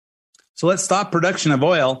 So let's stop production of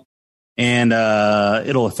oil, and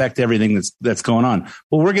it'll affect everything that's going on.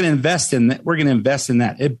 Well, we're going to invest in that. We're going to invest in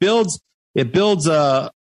that. It builds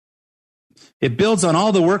on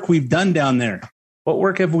all the work we've done down there. What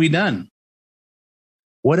work have we done?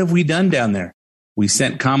 What have we done down there? We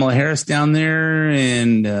sent Kamala Harris down there,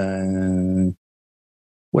 and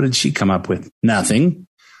what did she come up with? Nothing.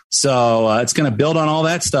 So it's going to build on all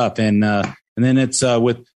that stuff, and then it's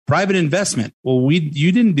with private investment. Well,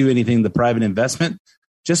 you didn't do anything. The private investment.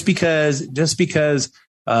 Just because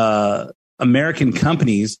American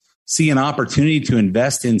companies see an opportunity to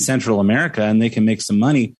invest in Central America and they can make some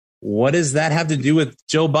money, what does that have to do with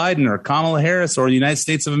Joe Biden or Kamala Harris or the United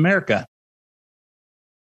States of America?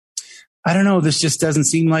 I don't know. This just doesn't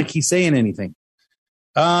seem like he's saying anything.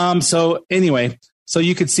 So anyway, so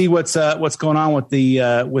you could see what's going on with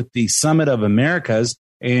the Summit of Americas,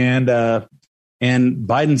 and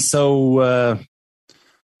Biden's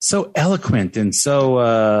so eloquent and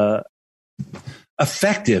so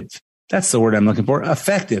effective. That's the word I'm looking for.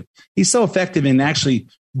 Effective. He's so effective in actually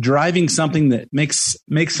driving something that makes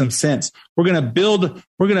some sense. We're going to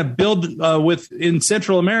build in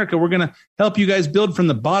Central America. We're going to help you guys build from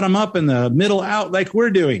the bottom up and the middle out like we're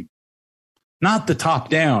doing, not the top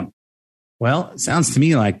down. Well, it sounds to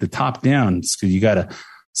me like the top down, because you got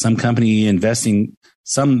some company investing,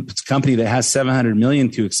 some company that has $700 million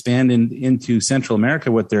to expand into Central America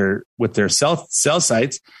with their cell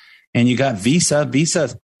sites, and you got Visa.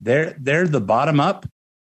 They're the bottom up.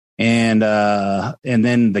 And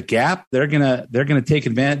then the Gap, they're gonna take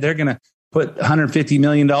advantage. They're gonna put $150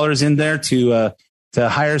 million in there to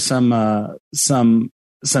hire some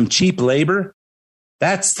cheap labor.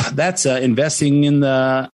 That's investing in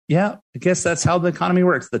the. Yeah, I guess that's how the economy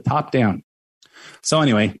works, the top down. So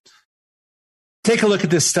anyway, take a look at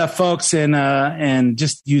this stuff, folks, and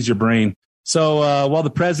just use your brain. So while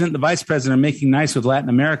the president, the vice president are making nice with Latin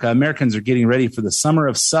America, Americans are getting ready for the summer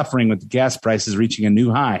of suffering with the gas prices reaching a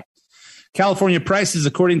new high. California prices,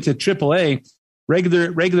 according to AAA,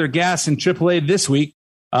 regular gas in AAA this week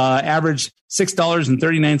averaged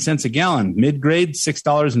 $6.39 a gallon, mid-grade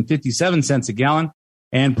 $6.57 a gallon,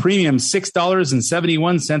 and premium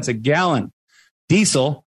 $6.71 a gallon.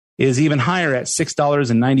 Diesel is even higher at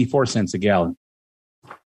 $6.94 a gallon.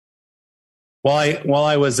 While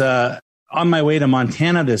I was on my way to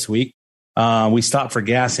Montana this week, we stopped for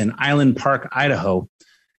gas in Island Park, Idaho.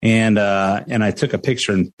 And I took a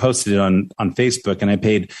picture and posted it on Facebook, and I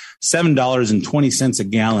paid $7.20 a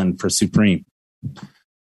gallon for Supreme.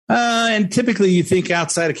 And typically you think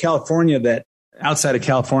outside of California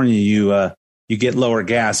you get lower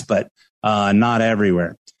gas, but not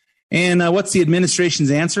everywhere. And what's the administration's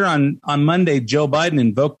answer? On Monday, Joe Biden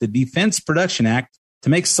invoked the Defense Production Act to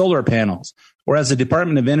make solar panels, or as the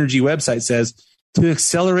Department of Energy website says, to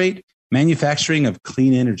accelerate manufacturing of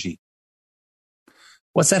clean energy.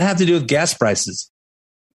 What's that have to do with gas prices?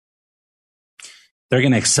 They're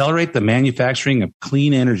going to accelerate the manufacturing of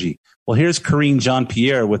clean energy. Well, here's Karine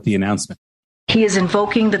Jean-Pierre with the announcement. He is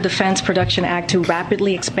invoking the Defense Production Act to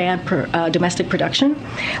rapidly expand domestic production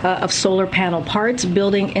of solar panel parts,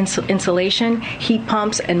 building insulation, heat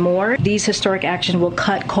pumps, and more. These historic actions will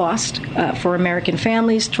cut costs for American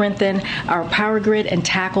families, strengthen our power grid, and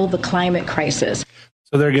tackle the climate crisis.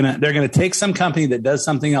 So they're gonna take some company that does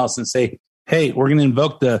something else and say, hey, we're going to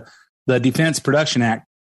invoke the Defense Production Act,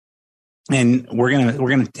 and we're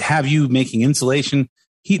going to have you making insulation,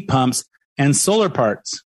 heat pumps, and solar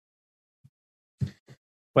parts.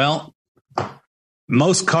 Well,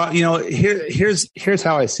 here's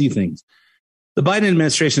how I see things. The Biden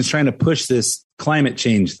administration is trying to push this climate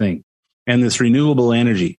change thing and this renewable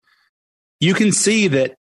energy. You can see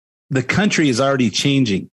that the country is already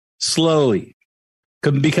changing slowly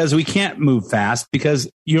because we can't move fast,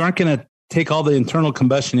 because you aren't going to take all the internal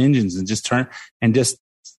combustion engines and just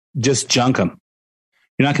junk them.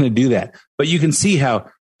 You're not going to do that. But you can see how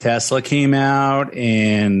Tesla came out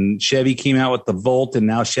and Chevy came out with the Volt, and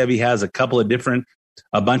now Chevy has a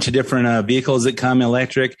bunch of different vehicles that come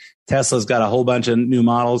electric. Tesla's got a whole bunch of new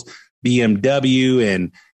models, BMW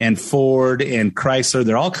and Ford and Chrysler.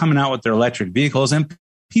 They're all coming out with their electric vehicles, and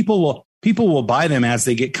people will buy them as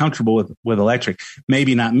they get comfortable with electric.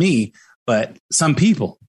 Maybe not me, but some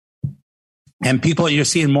people. And you're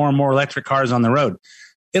seeing more and more electric cars on the road.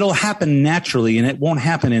 It'll happen naturally, and it won't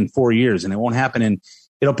happen in 4 years, and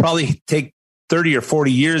it'll probably take 30 or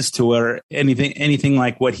 40 years to where anything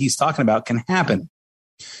like what he's talking about can happen.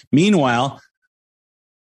 Meanwhile,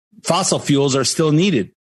 fossil fuels are still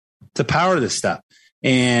needed to power this stuff.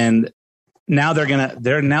 And now they're going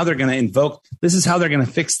to invoke, this is how they're going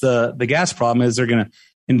to fix the gas problem, is they're going to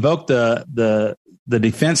invoke the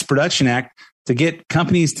Defense Production Act to get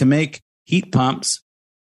companies to make heat pumps,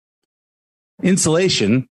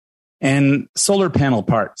 insulation, and solar panel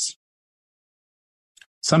parts.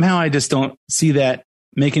 Somehow I just don't see that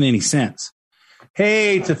making any sense.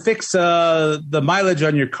 Hey, to fix the mileage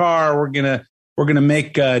on your car, we're gonna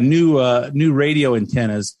make new radio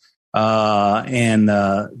antennas and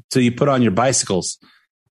so you put on your bicycles.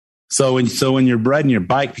 So when you're riding your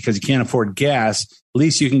bike because you can't afford gas, at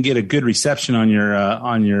least you can get a good reception on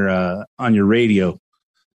your radio.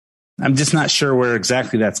 I'm just not sure where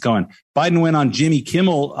exactly that's going. Biden went on Jimmy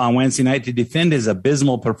Kimmel on Wednesday night to defend his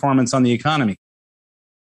abysmal performance on the economy.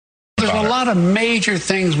 There's a lot of major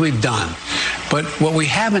things we've done, but what we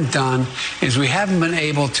haven't done is we haven't been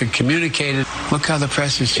able to communicate it. Look how the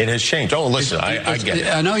press is. It has changed. Oh, listen, I get it.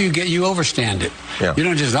 I know you overstand it. Yeah. You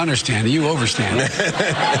don't just understand it, you overstand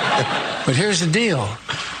it. But here's the deal.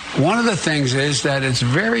 One of the things is that it's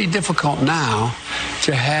very difficult now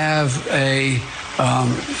to have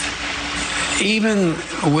even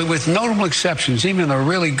with notable exceptions, even the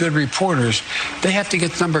really good reporters, they have to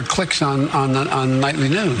get the number of clicks on nightly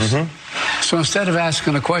news. Mm-hmm. So instead of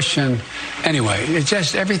asking a question, anyway, it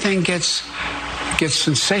just everything gets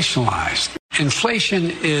sensationalized.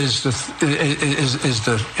 Inflation is the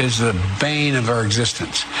bane of our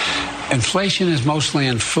existence. Inflation is mostly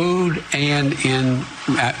in food and in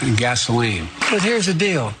gasoline. But here's the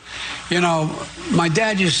deal. You know, my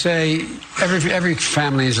dad used to say every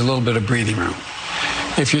family is a little bit of breathing room.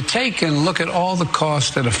 If you take and look at all the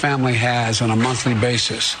costs that a family has on a monthly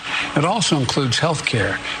basis, it also includes health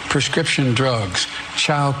care, prescription drugs,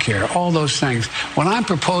 child care, all those things. What I'm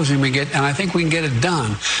proposing we get, and I think we can get it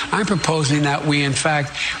done, I'm proposing that we, in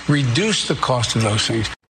fact, reduce the cost of those things.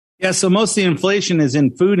 Yeah, so most of the inflation is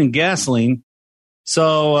in food and gasoline.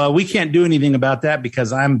 So we can't do anything about that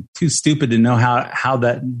because I'm too stupid to know how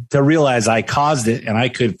to realize I caused it and I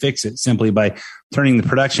could fix it simply by turning the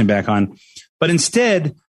production back on. But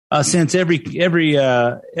instead, since every family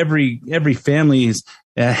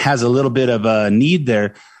has a little bit of a need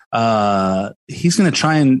there, he's going to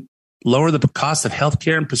try and lower the cost of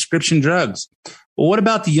healthcare and prescription drugs. Well, what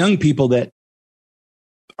about the young people that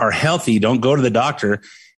are healthy, don't go to the doctor,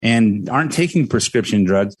 and aren't taking prescription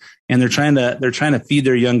drugs, and they're trying to feed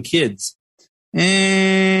their young kids?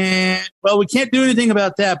 And well, we can't do anything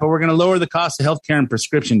about that, but we're going to lower the cost of healthcare and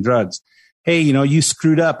prescription drugs. Hey, you know, you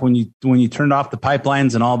screwed up when you turned off the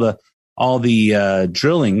pipelines and all the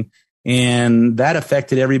drilling, and that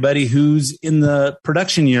affected everybody who's in the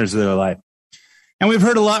production years of their life. And we've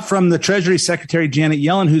heard a lot from the Treasury Secretary Janet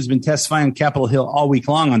Yellen, who's been testifying on Capitol Hill all week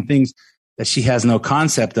long on things that she has no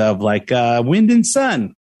concept of, like wind and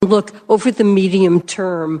sun. Look, over the medium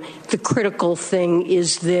term, the critical thing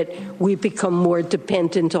is that we become more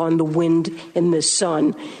dependent on the wind and the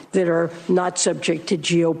sun that are not subject to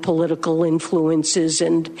geopolitical influences,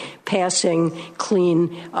 and passing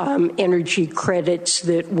clean energy credits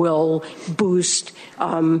that will boost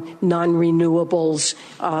non-renewables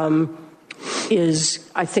is,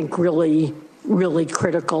 I think, really, really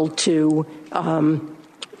critical to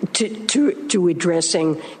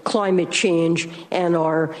addressing climate change and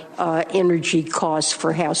our energy costs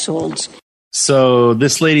for households. So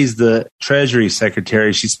this lady's the Treasury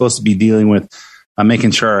Secretary. She's supposed to be dealing with making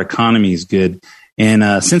sure our economy is good.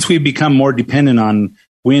 And since we've become more dependent on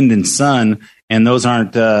wind and sun, and those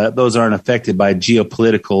aren't affected by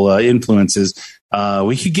geopolitical influences,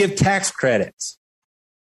 we could give tax credits.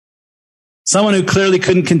 Someone who clearly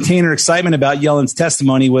couldn't contain her excitement about Yellen's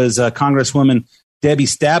testimony was Congresswoman Debbie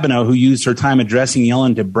Stabenow, who used her time addressing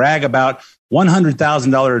Yellen to brag about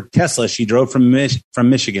 $100,000 Tesla she drove from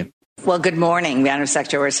Michigan. Well, good morning, Madam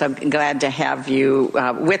Secretary. We're so glad to have you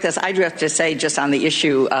with us. I do have to say, just on the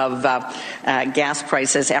issue of gas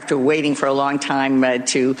prices, after waiting for a long time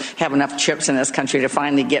to have enough chips in this country to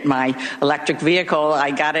finally get my electric vehicle, I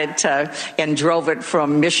got it and drove it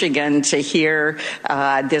from Michigan to here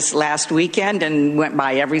this last weekend, and went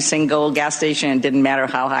by every single gas station, and didn't matter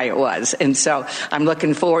how high it was. And so I'm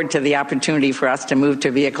looking forward to the opportunity for us to move to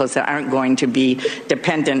vehicles that aren't going to be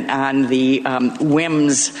dependent on the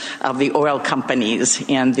whims of the oil companies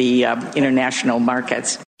and the international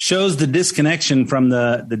markets. Shows the disconnection from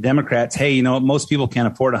the Democrats. Hey, you know, most people can't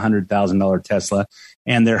afford a $100,000 Tesla,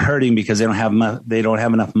 and they're hurting because they don't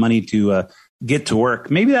have enough money to get to work.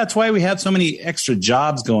 Maybe that's why we have so many extra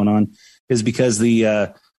jobs going on, is because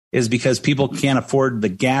people can't afford the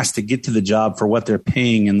gas to get to the job for what they're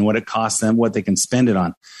paying and what it costs them, what they can spend it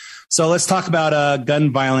on. So let's talk about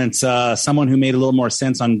gun violence. Someone who made a little more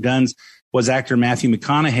sense on guns was actor Matthew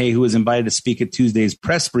McConaughey, who was invited to speak at Tuesday's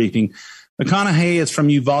press briefing. McConaughey is from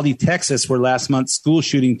Uvalde, Texas, where last month's school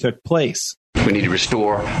shooting took place. We need to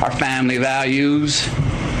restore our family values.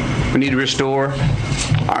 We need to restore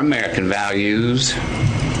our American values.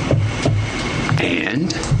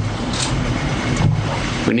 And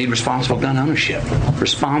we need responsible gun ownership.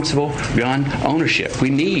 Responsible gun ownership.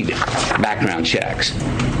 We need background checks.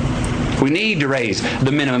 We need to raise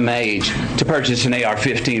the minimum age to purchase an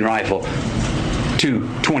AR-15 rifle to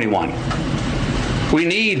 21. We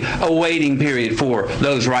need a waiting period for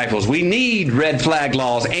those rifles. We need red flag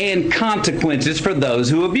laws and consequences for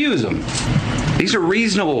those who abuse them. These are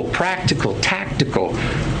reasonable, practical, tactical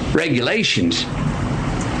regulations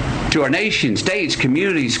to our nation, states,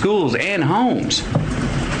 communities, schools, and homes.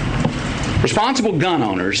 Responsible gun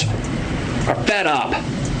owners are fed up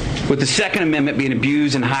with the Second Amendment being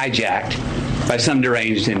abused and hijacked by some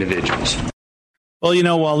deranged individuals. Well, you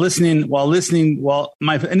know, while listening,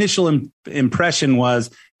 my initial impression was,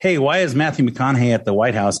 hey, why is Matthew McConaughey at the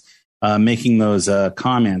White House making those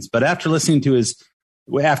comments? But after listening to his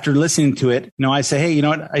after listening to it, I say, hey, you know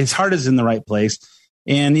what? His heart is in the right place.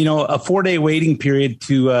 And, a 4-day waiting period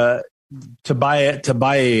to buy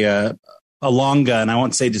a long gun. I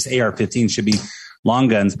won't say just AR-15 should be long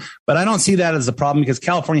guns, but I don't see that as a problem because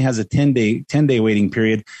California has a 10-day waiting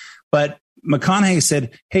period. But McConaughey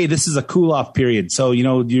said, hey, this is a cool off period. So,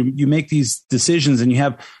 you make these decisions and you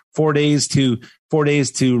have 4 days to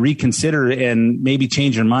reconsider and maybe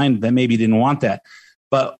change your mind that maybe you didn't want that.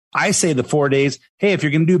 But I say the 4 days, hey, if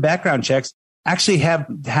you're going to do background checks, actually have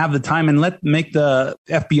the time and make the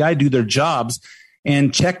FBI do their jobs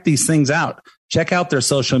and check these things out. Check out their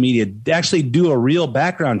social media. Actually do a real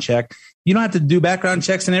background check. You don't have to do background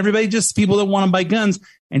checks on everybody, just people that want to buy guns,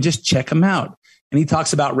 and just check them out. And he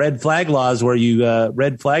talks about red flag laws where you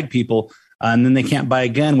red flag people and then they can't buy a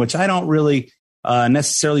gun, which I don't really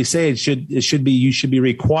necessarily say you should be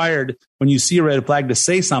required when you see a red flag to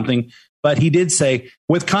say something. But he did say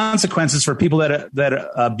with consequences for people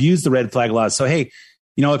that abuse the red flag laws. So, hey,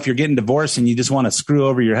 if you're getting divorced and you just want to screw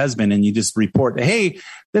over your husband and you just report, hey,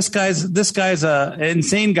 this guy's an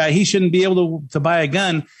insane guy. He shouldn't be able to buy a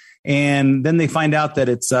gun. And then they find out that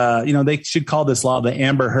it's, they should call this law the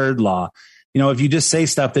Amber Heard law. If you just say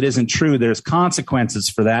stuff that isn't true, there's consequences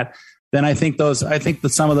for that. Then I think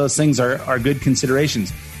that some of those things are good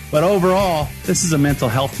considerations. But overall, this is a mental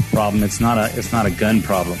health problem. It's not a gun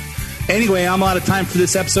problem. Anyway, I'm out of time for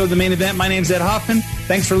this episode of The Main Event. My name's Ed Hoffman.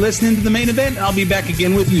 Thanks for listening to The Main Event. I'll be back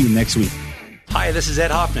again with you next week. Hi, this is Ed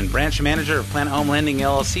Hoffman, branch manager of Planet Home Lending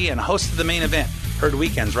LLC and host of The Main Event, heard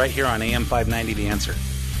weekends right here on AM 590 The Answer.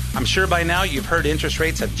 I'm sure by now you've heard interest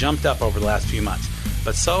rates have jumped up over the last few months,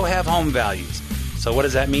 but so have home values. So what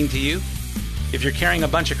does that mean to you? If you're carrying a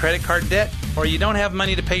bunch of credit card debt, or you don't have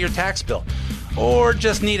money to pay your tax bill, or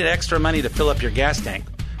just needed extra money to fill up your gas tank,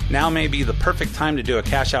 now may be the perfect time to do a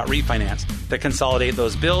cash-out refinance to consolidate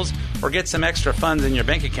those bills or get some extra funds in your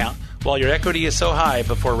bank account while your equity is so high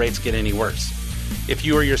before rates get any worse. If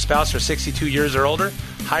you or your spouse are 62 years or older,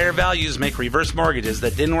 higher values make reverse mortgages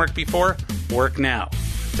that didn't work before work now.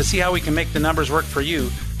 To see how we can make the numbers work for you,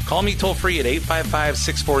 call me toll-free at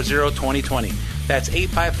 855-640-2020. That's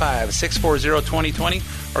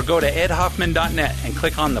 855-640-2020, or go to edhoffman.net and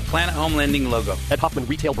click on the Planet Home Lending logo. Ed Hoffman,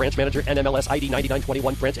 Retail Branch Manager, NMLS ID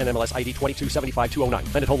 9921, Branch NMLS ID 2275209.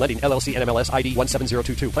 Planet Home Lending, LLC, NMLS ID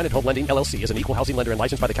 17022. Planet Home Lending, LLC is an equal housing lender and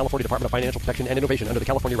licensed by the California Department of Financial Protection and Innovation under the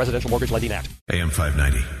California Residential Mortgage Lending Act. AM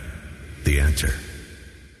 590, The Answer.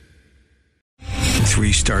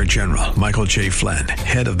 3-star General Michael J. Flynn,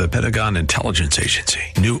 head of the Pentagon Intelligence Agency,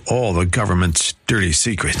 knew all the government's dirty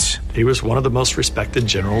secrets. He was one of the most respected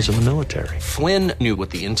generals in the military. Flynn knew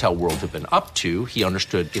what the intel world had been up to. He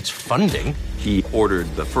understood its funding. He ordered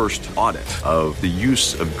the first audit of the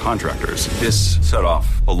use of contractors. This set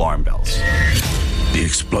off alarm bells. The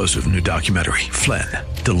explosive new documentary, Flynn,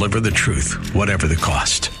 Deliver the Truth, Whatever the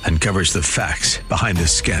Cost, uncovers the facts behind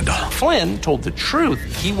this scandal. Flynn told the truth.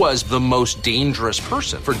 He was the most dangerous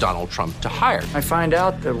person for Donald Trump to hire. I find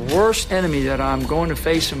out the worst enemy that I'm going to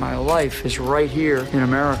face in my life is right here in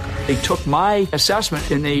America. They took my assessment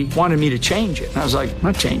and they wanted me to change it. And I was like, I'm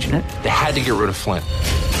not changing it. They had to get rid of Flynn.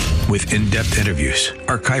 With in-depth interviews,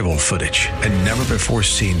 archival footage, and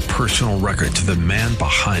never-before-seen personal records of the man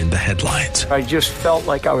behind the headlines. I just felt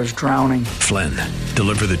like I was drowning. Flynn,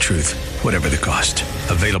 Deliver the Truth, Whatever the Cost.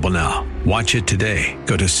 Available now. Watch it today.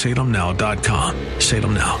 Go to salemnow.com.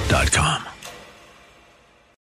 salemnow.com.